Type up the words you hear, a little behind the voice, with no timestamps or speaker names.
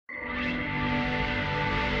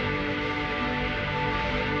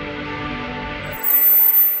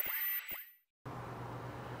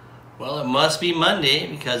Well, it must be Monday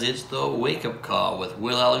because it's the Wake Up Call with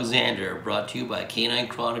Will Alexander, brought to you by Canine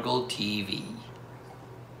Chronicle TV.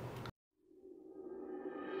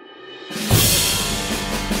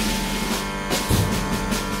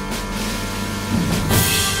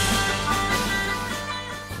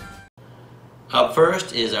 Up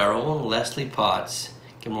first is our own Lesley Potts.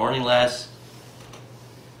 Good morning, Les.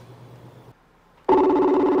 Good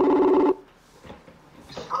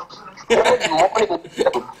morning.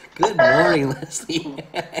 Good morning, Lesley.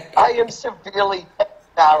 I am severely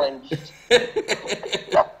challenged.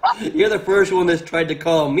 You're the first one that's tried to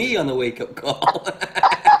call me on the wake-up call.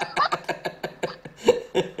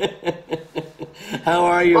 How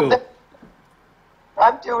are you?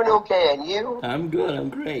 I'm doing okay, and you? I'm good. I'm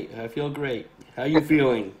great. I feel great. How are you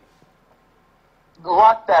feeling? A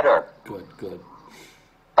lot better. Good, good.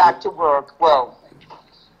 Back to work, well,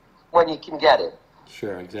 when you can get it.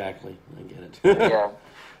 Sure, exactly. I get it. Yeah.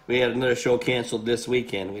 We had another show canceled this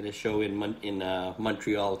weekend. We had a show in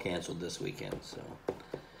Montreal canceled this weekend. So.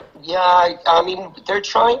 Yeah, I mean, they're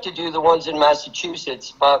trying to do the ones in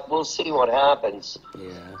Massachusetts, but we'll see what happens. Yeah.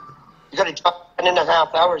 You got to drive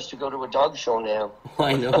 10.5 hours to go to a dog show now.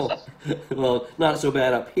 I know. Well, not so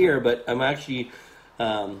bad up here, but I'm actually,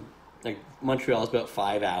 like Montreal's about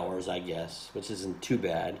 5 hours, I guess, which isn't too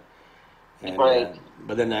bad. And, right.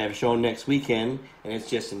 But then I have a show next weekend, and it's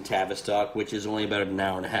just in Tavistock, which is only about an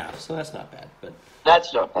hour and a half, so that's not bad. But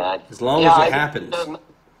that's not bad. As long as it happens.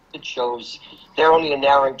 It shows they're only an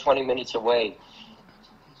hour and 20 minutes away.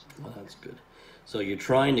 Well, that's good. So you're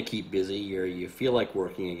trying to keep busy. You feel like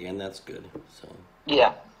working again. That's good. So.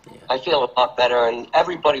 Yeah. I feel a lot better, and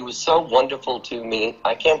everybody was so wonderful to me.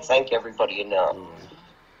 I can't thank everybody enough. Yeah.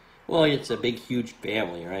 Well, it's a big, huge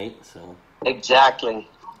family, right? So. Exactly.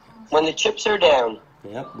 When the chips are down.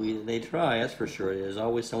 Yep, they try, that's for sure. There's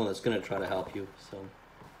always someone that's going to try to help you. So,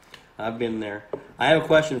 I've been there. I have a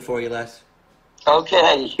question for you, Les.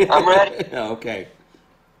 Okay, I'm ready. Okay.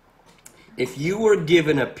 If you were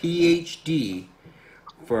given a PhD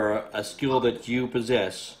for a skill that you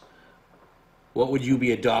possess, what would you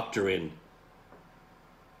be a doctor in?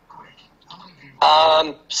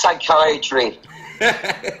 Psychiatry.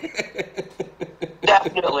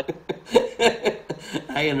 Definitely.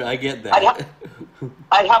 I get that.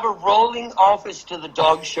 I'd have a rolling office to the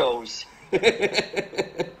dog shows. A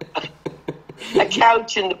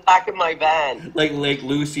couch in the back of my van. Like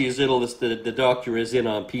Lucy is the doctor is in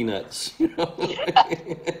on Peanuts. You know? Yeah.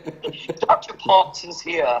 Dr. Potts is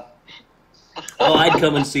here. Oh, I'd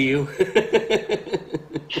come and see you.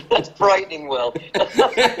 That's frightening, Will.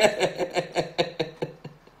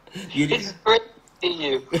 It's great to see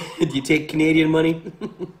you. Do you take Canadian money?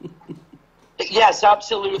 Yes,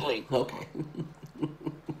 absolutely. Okay.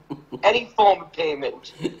 Any form of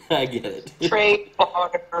payment. I get it. Trade,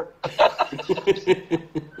 barter.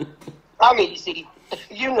 I'm easy.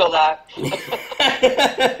 You know that.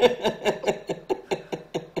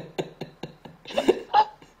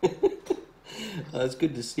 It's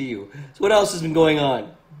good to see you. So what else has been going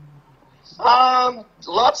on?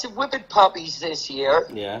 Lots of whippet puppies this year.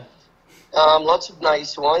 Yeah. Lots of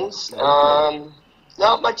nice ones. Okay.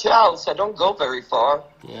 Not much else. I don't go very far.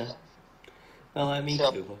 Yeah. Well, me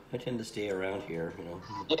too. I tend to stay around here, you know.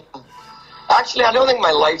 Yeah. Actually, I don't think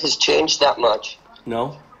my life has changed that much.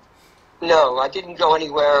 No? No, I didn't go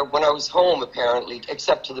anywhere when I was home, apparently,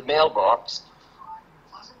 except to the mailbox.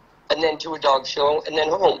 And then to a dog show, and then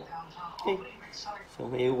home. Okay. So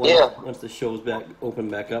maybe once the show's open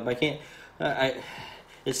back up, I can't...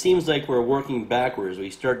 it seems like we're working backwards. We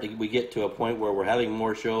get to a point where we're having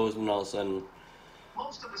more shows, and all of a sudden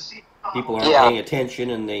people aren't paying attention,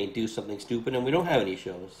 and they do something stupid, and we don't have any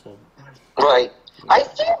shows. So. Right. I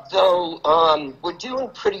think, though, we're doing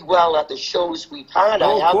pretty well at the shows we've had.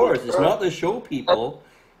 Oh, of course. It's not the show people.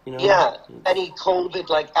 You know. Yeah. Any COVID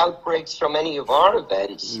outbreaks from any of our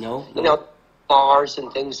events. No. You know, bars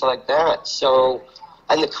and things like that. So,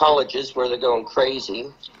 and the colleges where they're going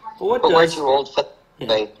crazy. Well, where's your old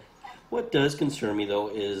thing? What does concern me, though,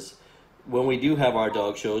 is when we do have our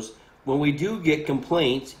dog shows, when we do get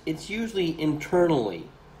complaints, it's usually internally.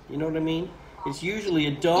 You know what I mean? It's usually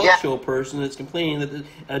a dog show person that's complaining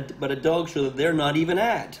but a dog show that they're not even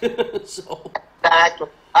at. So. Exactly.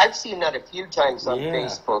 I've seen that a few times on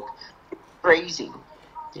Facebook. Crazy.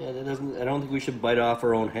 Yeah, I don't think we should bite off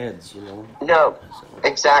our own heads, you know. No,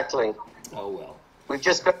 exactly. Oh well. We've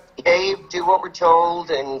just got to behave, do what we're told,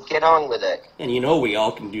 and get on with it. And you know we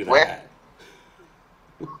all can do that.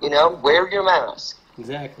 Wear your mask.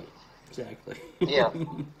 Exactly. Yeah.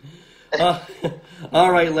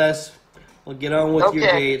 All right, Les. Well, get on with your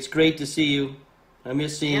day. It's great to see you. I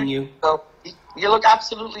miss seeing you. You look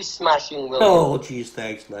absolutely smashing, William. Oh, geez,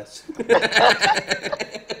 thanks, Les.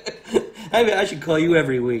 I should call you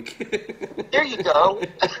every week. There you go.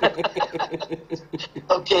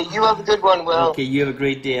 Okay, you have a good one, Will. Okay, you have a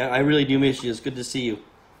great day. I really do miss you. It's good to see you.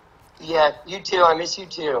 Yeah, you too. I miss you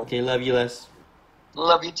too. Okay, love you, Les.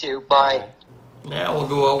 Love you too. Bye. Now we'll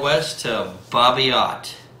go out west to Bobby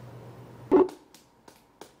Ott.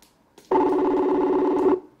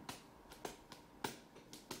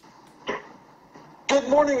 Good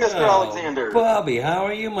morning, Mr. Alexander. Bobby, how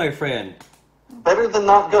are you, my friend? Better than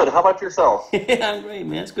not good. How about yourself? Yeah, I'm great,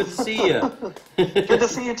 man. It's good to see you. Good to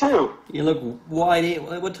see you, too. You look wide.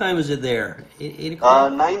 What time is it there? 8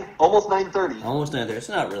 o'clock? Almost 9:30. Almost 9:30. It's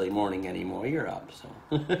not really morning anymore. You're up, so.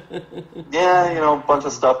 Yeah, a bunch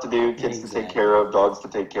of stuff to do, kids to take care of, dogs to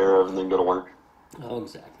take care of, and then go to work. Oh,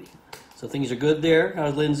 exactly. So things are good there.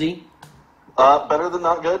 How's Lindsay? Better than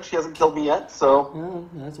not good. She hasn't killed me yet, so... Well,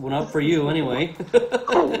 that's one up for you, anyway.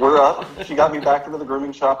 We're up. She got me back into the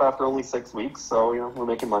grooming shop after only 6 weeks, so, we're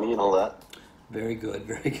making money and all that. Very good,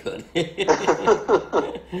 very good.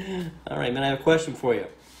 All right, man, I have a question for you.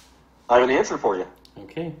 I have an answer for you.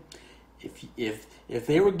 Okay. If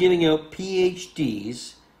they were giving out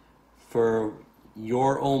PhDs for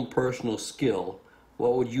your own personal skill,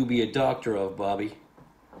 what would you be a doctor of, Bobby?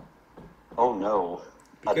 Oh, no.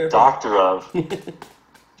 Be A careful. doctor of...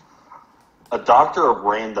 A doctor of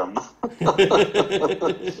random.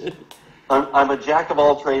 I'm a jack of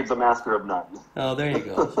all trades, a master of none. Oh, there you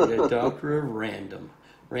go. So you're a doctor of random.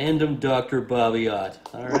 Random Dr. Bobby Ott.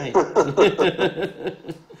 All right.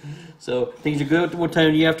 So things are good. What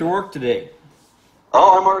time do you have to work today?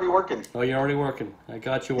 Oh, I'm already working. Oh, you're already working. I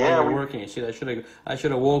got you while you're working. See, I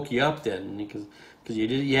should have woke you up then because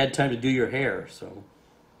you had time to do your hair. So.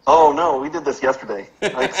 Oh no, we did this yesterday.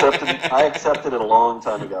 I accepted it a long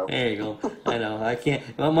time ago. There you go. I know. I can't.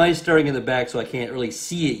 Well, mine's starting in the back, so I can't really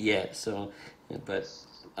see it yet. So, but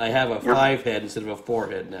I have a 5 head instead of a 4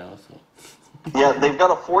 head now. So. Yeah, they've got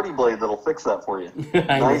a 40 blade that'll fix that for you.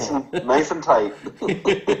 Nice and tight.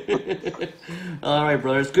 All right,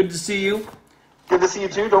 brother. It's good to see you. Good to see you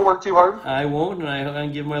too. Don't work too hard. I won't, and I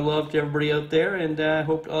give my love to everybody out there, and I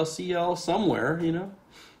hope I'll see you all somewhere.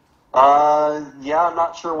 Yeah, I'm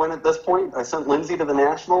not sure when at this point. I sent Lindsay to the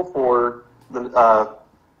National for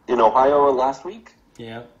in Ohio last week.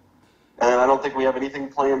 Yeah. And I don't think we have anything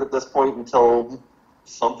planned at this point until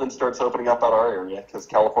something starts opening up out our area, because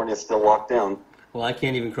California is still locked down. Well, I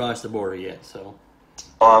can't even cross the border yet, so.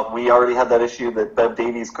 We already had that issue that Bev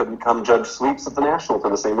Davies couldn't come judge sweeps at the National for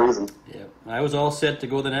the same reason. Yeah, I was all set to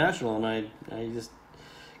go to the National, and I just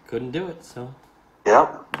couldn't do it, so.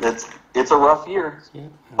 Yeah, it's a rough year, yeah,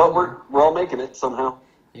 but we're all making it somehow.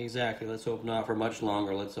 Exactly. Let's hope not for much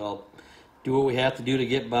longer. Let's all do what we have to do to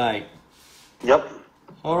get by. Yep.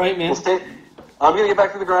 All right, man. I'm gonna get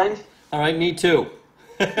back to the grind. All right, me too.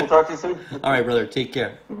 We'll talk to you soon. All right, brother. Take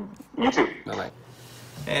care. You too. Bye-bye.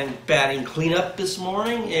 And batting cleanup this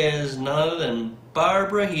morning is none other than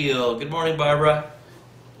Barbara Heal. Good morning, Barbara.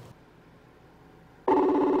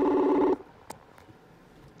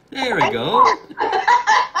 There we go.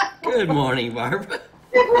 Good morning, Barbara.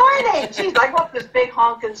 Good morning. Jeez, I got this big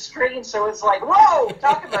honking screen, so it's like, whoa,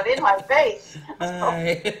 talk about in my face.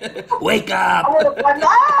 Hi. Wake up. I don't know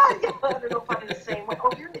if I'm the same way.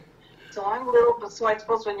 Oh, so I'm little, but so I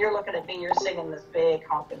suppose when you're looking at me, you're singing this big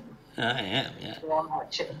honking. I am, yeah. Well, I'm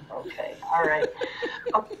watching. Okay, all right.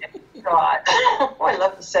 Okay, God. Oh, I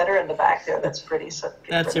love the setter in the back there. That's pretty.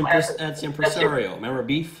 That's impresario. Remember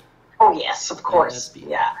Beef? Oh, yes, of course.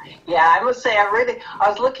 Yeah. I must say, I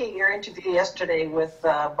was looking at your interview yesterday with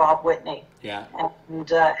Bob Whitney. Yeah.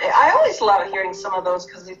 And I always love hearing some of those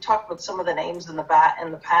because he talked about some of the names in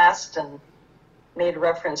the past and made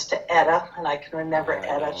reference to Etta, and I can remember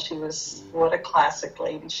Etta. She was, what a classic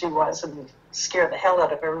lady she was, and scared the hell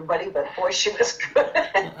out of everybody, but boy, she was good.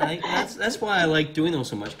 That's why I like doing them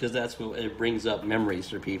so much, because that's what it brings up memories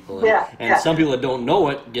for people. And some people that don't know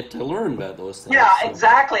it get to learn about those things. Yeah, so.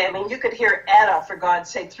 Exactly. I mean, you could hear Etta, for God's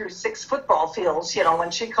sake, through 6 football fields,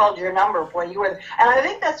 when she called your number, boy, you were, and I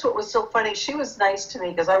think that's what was so funny. She was nice to me,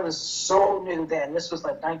 because I was so new then. This was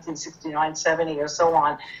like 1969, 70 or so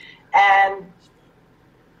on, and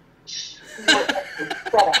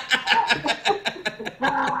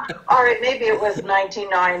all right, maybe it was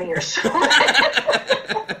 1990 or so.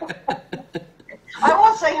 I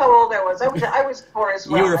won't say how old I was. I was 4 as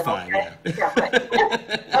well. You were fine, okay? Yeah.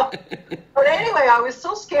 But anyway, I was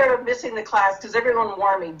so scared of missing the class because everyone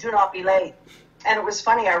warned me, do not be late. And it was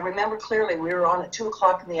funny. I remember clearly we were on at 2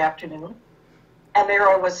 o'clock in the afternoon, and there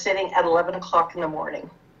I was sitting at 11 o'clock in the morning.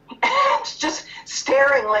 was just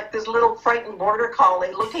staring like this little frightened border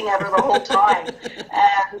collie, looking at her the whole time.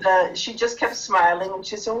 And she just kept smiling, and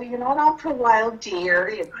she said, "Oh, you're not on for a while, dear."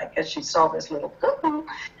 You know, I guess she saw this little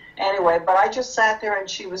Anyway, but I just sat there, and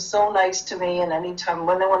she was so nice to me. And anytime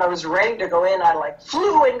when I was ready to go in, I like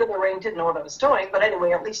flew into the ring, didn't know what I was doing. But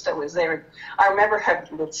anyway, at least I was there. I remember having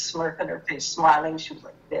a little smirk on her face, smiling. She was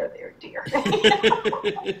like, "There, dear."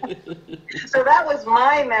 So that was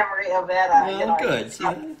my memory of Etta. Well, good.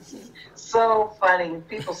 So funny.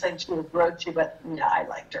 People said she was grouchy, but no, I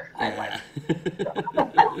liked her. I liked her.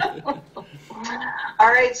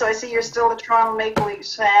 All right, so I see you're still a Toronto Maple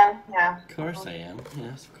Leafs fan. Yeah. Of course I am.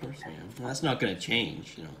 Yes, of course I am. Well, that's not going to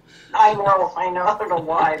change, you know. I know. I don't know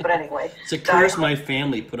why, but anyway. It's a curse my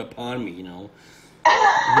family put upon me, you know.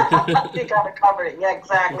 You got to cover it. Yeah,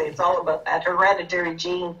 exactly. It's all about that hereditary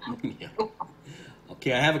gene. Yeah.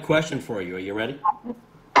 Okay, I have a question for you. Are you ready?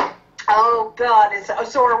 Oh, God.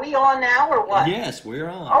 So are we on now or what? Yes, we're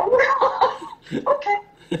on. Oh, we're on. Okay.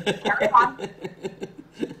 Carry on.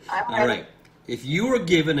 All right. If you were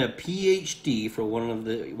given a PhD for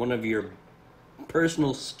one of your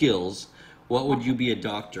personal skills, what would you be a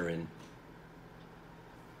doctor in?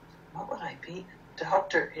 What would I be a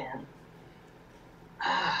doctor in?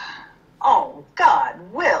 Oh, God,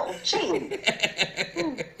 Will, gee.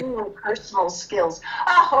 Personal skills.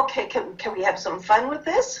 Okay, can we have some fun with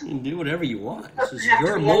this? You can do whatever you want. This is Have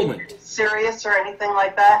your to be moment. Serious or anything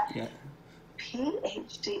like that? Yeah.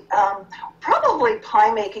 PhD, probably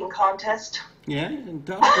pie making contest. Yeah,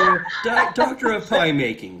 doctor of pie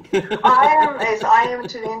making. I am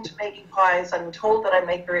too into making pies. I'm told that I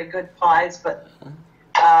make very good pies, but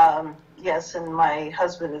yes, and my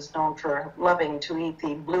husband is known for loving to eat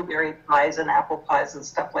the blueberry pies and apple pies and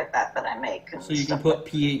stuff like that I make. So you can put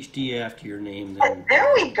PhD after your name then.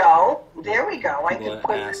 There we go. I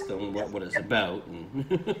can ask them what it's about.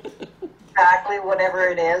 Exactly, whatever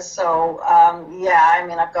it is. So, yeah, I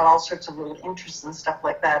mean, I've got all sorts of little interests and stuff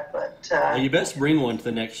like that, but... well, you best bring one to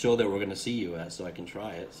the next show that we're going to see you at so I can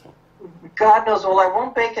try it. So. God knows, well, I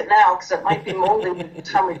won't bake it now because it might be moldy by the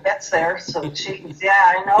time it gets there. So, geez,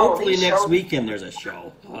 yeah, I know. Hopefully next weekend there's a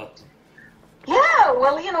show. Yeah,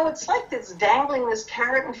 well, you know, it's like this dangling this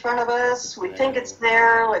carrot in front of us. We think it's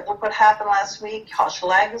there. Like, look what happened last week.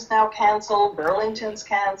 Hochelaga is now canceled. Burlington's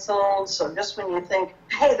canceled. So just when you think,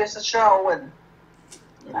 hey, there's a show, and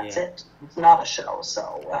that's it. It's not a show.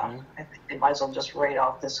 So I think they might as well just write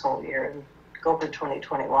off this whole year and go for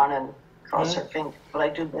 2021 and cross our fingers. But I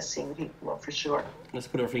do miss seeing people, for sure. Let's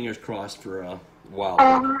put our fingers crossed for a while.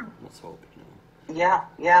 Let's hope. You know.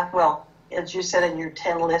 Yeah. Well, as you said in your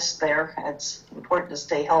 10 list there, it's important to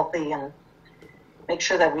stay healthy and make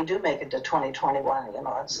sure that we do make it to 2021. You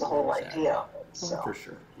know, that's the whole idea of it. So, for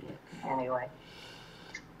sure. Yeah. Anyway.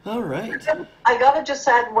 All right. I gotta just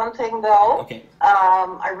add one thing though. Okay.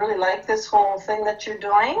 I really like this whole thing that you're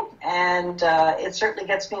doing, and it certainly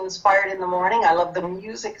gets me inspired in the morning. I love the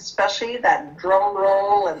music, especially that drum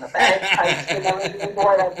roll and the bagpipes and everything.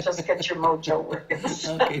 Boy, that just gets your mojo working.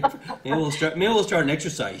 Okay. Maybe we'll start an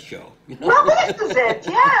exercise show. You know? Well, this is it.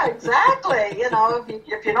 Yeah, exactly. You know,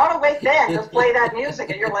 if you're not awake then, just play that music,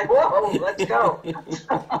 and you're like, whoa, let's go.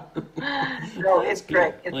 No, it's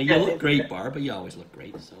great. It's well, you look great, Barb, but you always look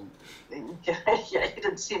great. So. Yeah, you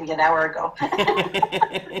didn't see me an hour ago.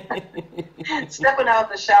 Stepping out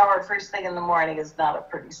of the shower first thing in the morning is not a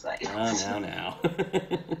pretty sight. Now.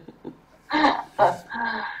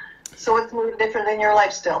 So what's moving different in your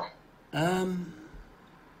life still?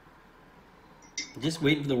 Just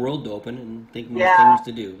waiting for the world to open and thinking of things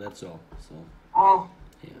to do. That's all. So.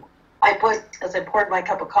 Yeah. As I poured my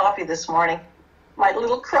cup of coffee this morning, my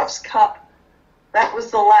little Crufts cup. That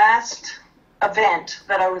was the last event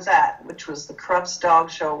that I was at, which was the Crufts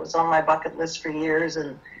Dog Show. It was on my bucket list for years,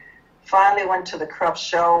 and finally went to the Crufts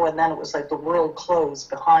show, and then it was like the world closed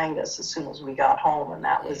behind us as soon as we got home, and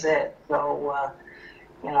that was it. So,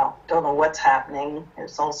 you know, don't know what's happening.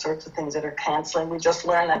 There's all sorts of things that are canceling. We just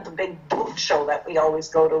learned that the big booth show that we always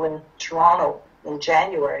go to in Toronto in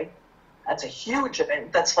January, that's a huge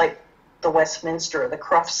event. That's like the Westminster, the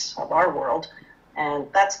Crufts of our world, and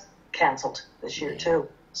that's canceled this year too.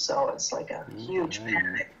 So it's like a huge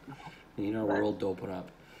panic. You know, world to open up.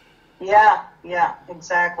 Yeah,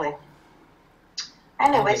 exactly.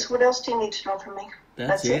 Anyways, what else do you need to know from me?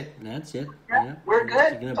 That's it. Yeah, we're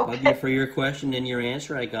good. I'm going to bug you for your question and your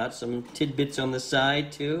answer. I got some tidbits on the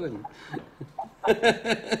side, too. And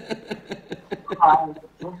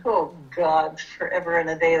oh, God, forever and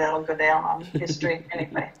a day that'll go down on history.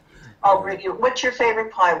 Anyway, I'll bring you, what's your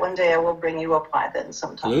favorite pie? One day I will bring you a pie then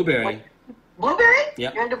sometime. Blueberry. Blueberry?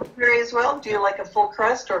 Yep. You're into blueberry as well? Do you like a full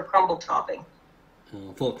crust or a crumble topping?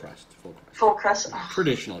 Full crust. Full crust? Oh.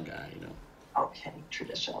 Traditional guy, you know. Okay,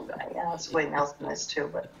 traditional guy. Yeah, that's the way Nelson is too,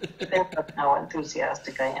 but think of how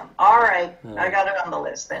enthusiastic I am. All right, I got it on the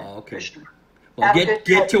list then. Okay. Sure. Well,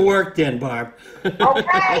 get to work then, Barb.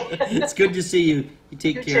 Okay. It's good to see you. You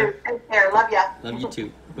take care. Too. Take care. Love ya. Love you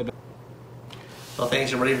too. Bye-bye. Well,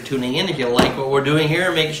 thanks everybody for tuning in. If you like what we're doing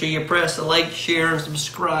here, make sure you press the like, share, and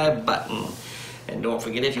subscribe button. And don't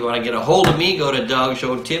forget, if you want to get a hold of me, go to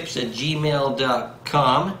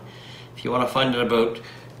dogshowtips@gmail.com. If you want to find out about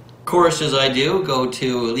courses I do, go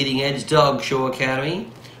to Leading Edge Dog Show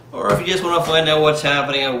Academy. Or if you just want to find out what's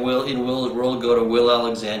happening in Will's world, go to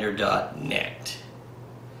willalexander.net.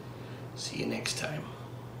 See you next time.